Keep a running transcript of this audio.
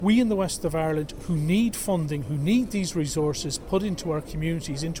We in the west of Ireland who need funding, who need these resources put into our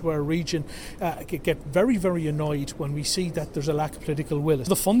communities, into our region, get very, very annoyed when we see that there's a lack of political will.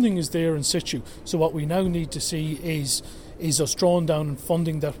 The funding is there in situ, so what we now need to see is us drawing down on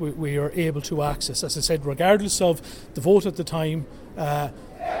funding that we are able to access. As I said, regardless of the vote at the time,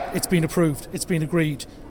 it's been approved, it's been agreed,